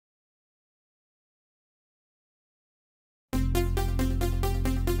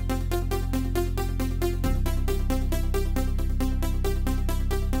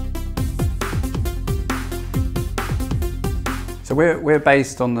So we're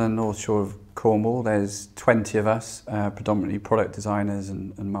based on the North Shore of Cornwall. There's 20 of us, predominantly product designers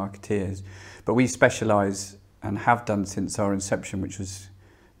and marketeers. But we specialise, and have done since our inception, which was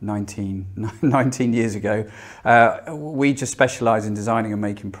 19 years ago. We just specialise in designing and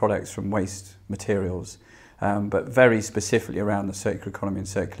making products from waste materials, but very specifically around the circular economy and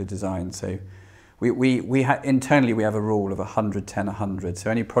circular design. So internally we have a rule of 100, 10, 100. So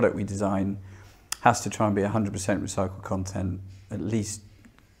any product we design has to try and be 100% recycled content, at least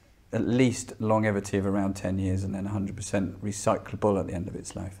longevity of around 10 years, and then 100% recyclable at the end of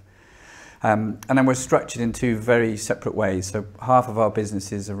its life. And then we're structured in two very separate ways. So half of our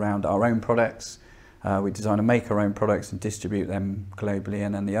business is around our own products. We design and make our own products and distribute them globally.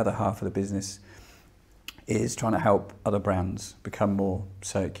 And then the other half of the business is trying to help other brands become more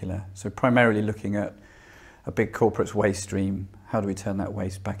circular. So primarily looking at a big corporate's waste stream. How do we turn that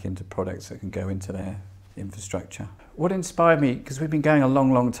waste back into products that can go into their infrastructure? What inspired me, because we've been going a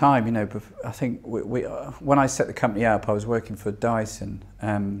long time, you know, I think when I set the company up, I was working for Dyson.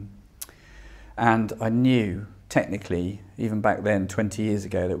 And I knew, technically, even back then, 20 years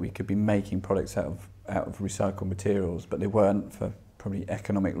ago, that we could be making products out of recycled materials, but they weren't for probably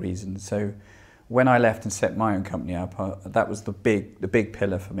economic reasons. So when I left and set my own company up, that was the big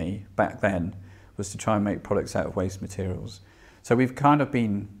pillar for me back then, was to try and make products out of waste materials. So we've kind of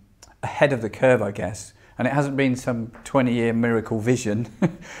been ahead of the curve, I guess, and it hasn't been some 20-year miracle vision.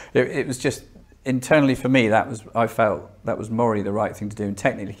 It was just, internally for me, I felt that was morally the right thing to do, and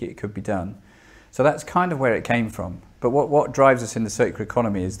technically it could be done. So that's kind of where it came from. But what drives us in the circular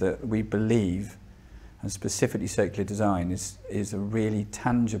economy is that we believe, and specifically circular design, is a really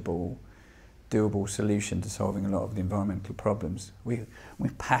tangible, doable solution to solving a lot of the environmental problems. We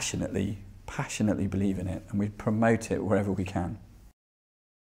passionately believe in it, and we promote it wherever we can.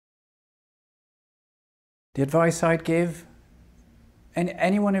 The advice I'd give,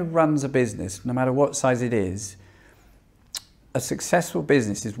 anyone who runs a business, no matter what size it is, a successful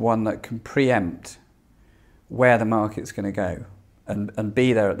business is one that can preempt where the market's going to go and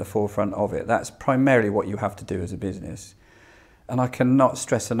be there at the forefront of it. That's primarily what you have to do as a business. And I cannot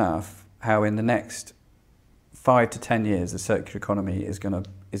stress enough how in the next 5 to 10 years the circular economy is going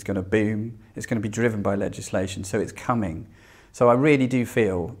to boom. It's going to be driven by legislation, so it's coming. So I really do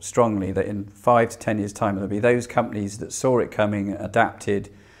feel strongly that in 5 to 10 years' time there'll be those companies that saw it coming, adapted,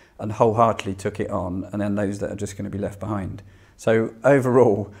 and wholeheartedly took it on, and then those that are just going to be left behind. So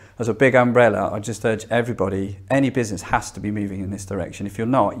overall, as a big umbrella, I just urge everybody, any business has to be moving in this direction. If you're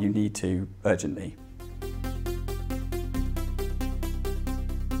not, you need to urgently.